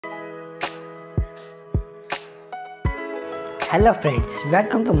Hello friends,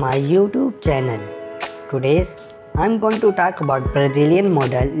 welcome to my YouTube channel. Today I'm going to talk about Brazilian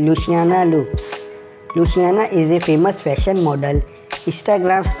model Luciana Lopes. Luciana is a famous fashion model,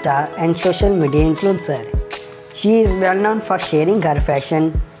 Instagram star and social media influencer. She is well known for sharing her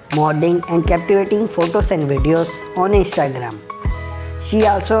fashion, modeling and captivating photos and videos on Instagram. She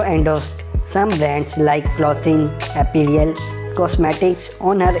also endorsed some brands like clothing, apparel, cosmetics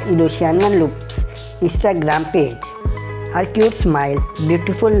on her Luciana Lopes Instagram page. Her cute smile,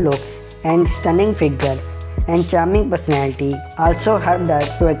 beautiful looks and stunning figure and charming personality also helped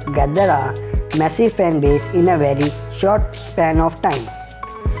her to gather a massive fan base in a very short span of time.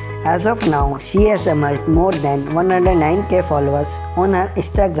 As of now, she has amassed more than 109k followers on her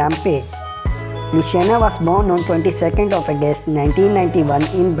Instagram page. Luciana was born on 22nd of August 1991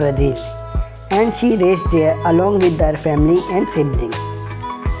 in Brazil and she raised there along with her family and siblings.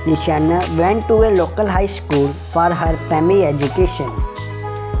 Luciana went to a local high school for her primary education.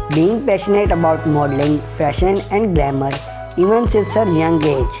 Being passionate about modeling, fashion and glamour even since her young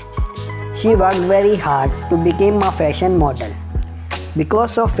age, she worked very hard to become a fashion model.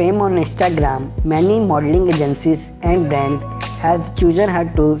 Because of fame on Instagram, many modeling agencies and brands have chosen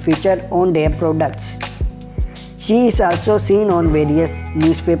her to feature on their products. She is also seen on various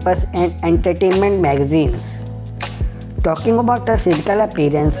newspapers and entertainment magazines. Talking about her physical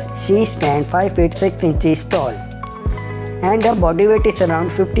appearance, she stands 5 feet 6 inches tall and her body weight is around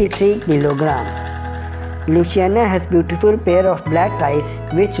 53 kg. Luciana has beautiful pair of black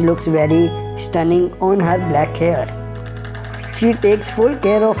eyes which looks very stunning on her black hair. She takes full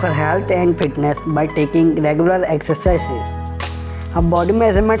care of her health and fitness by taking regular exercises. Her body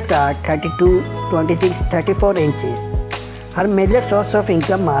measurements are 32, 26, 34 inches. Her major source of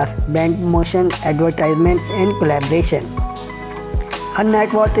income are brand promotion, advertisements and collaboration. Her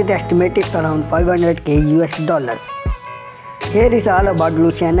net worth is estimated around $500k US. Here is all about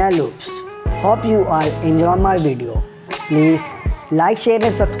Luciana Lopes. Hope you all enjoy my video. Please like, share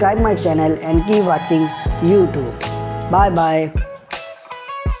and subscribe my channel and keep watching YouTube. Bye bye.